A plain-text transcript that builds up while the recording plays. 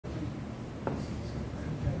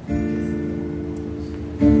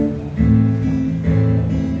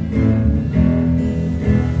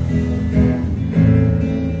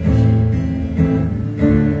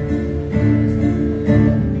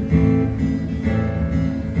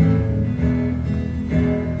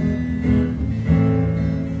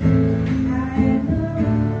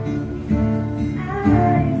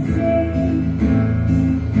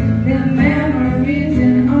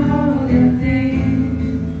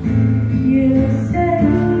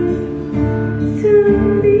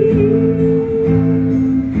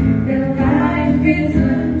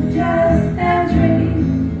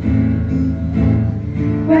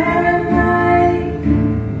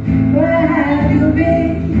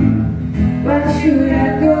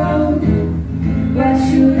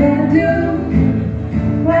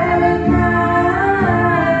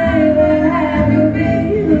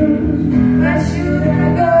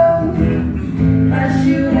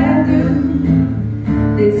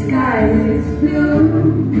is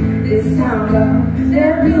blue. This sound of the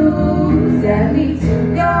blues. I need to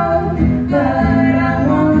go, but I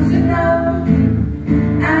want to know.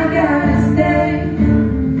 I gotta stay.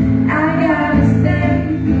 I gotta stay.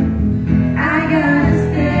 I gotta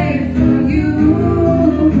stay for you.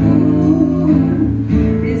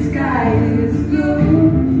 The sky is blue.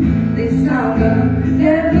 This sound of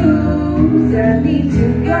the blues. I need to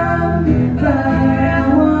go, but I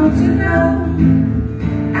want to know.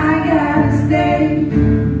 I gotta stay.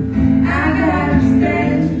 I gotta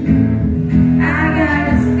stay. I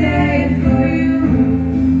gotta stay for you.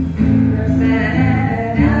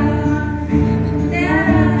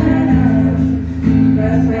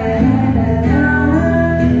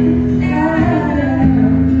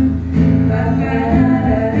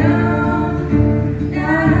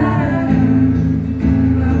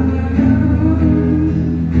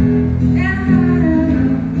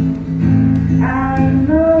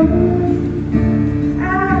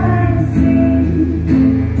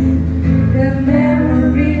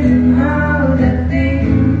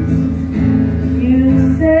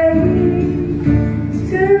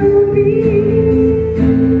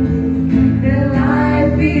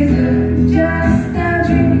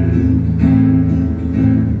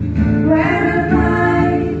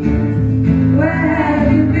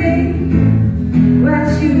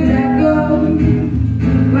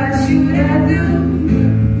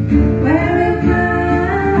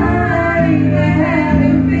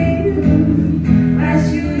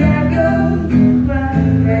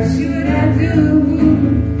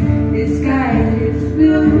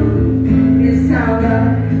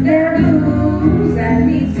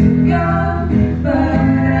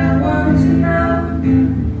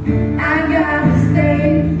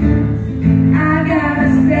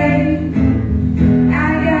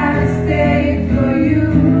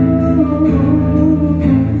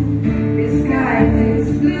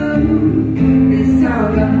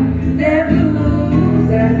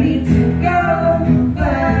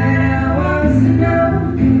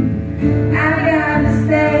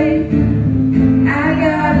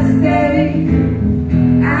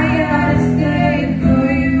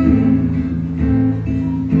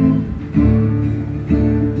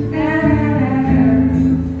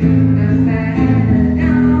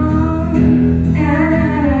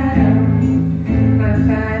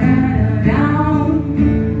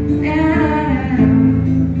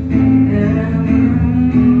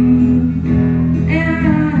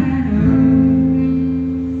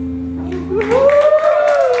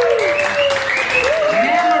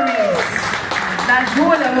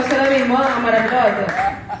 Julia, você é minha irmã maravilhosa.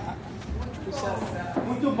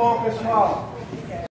 Muito bom, pessoal.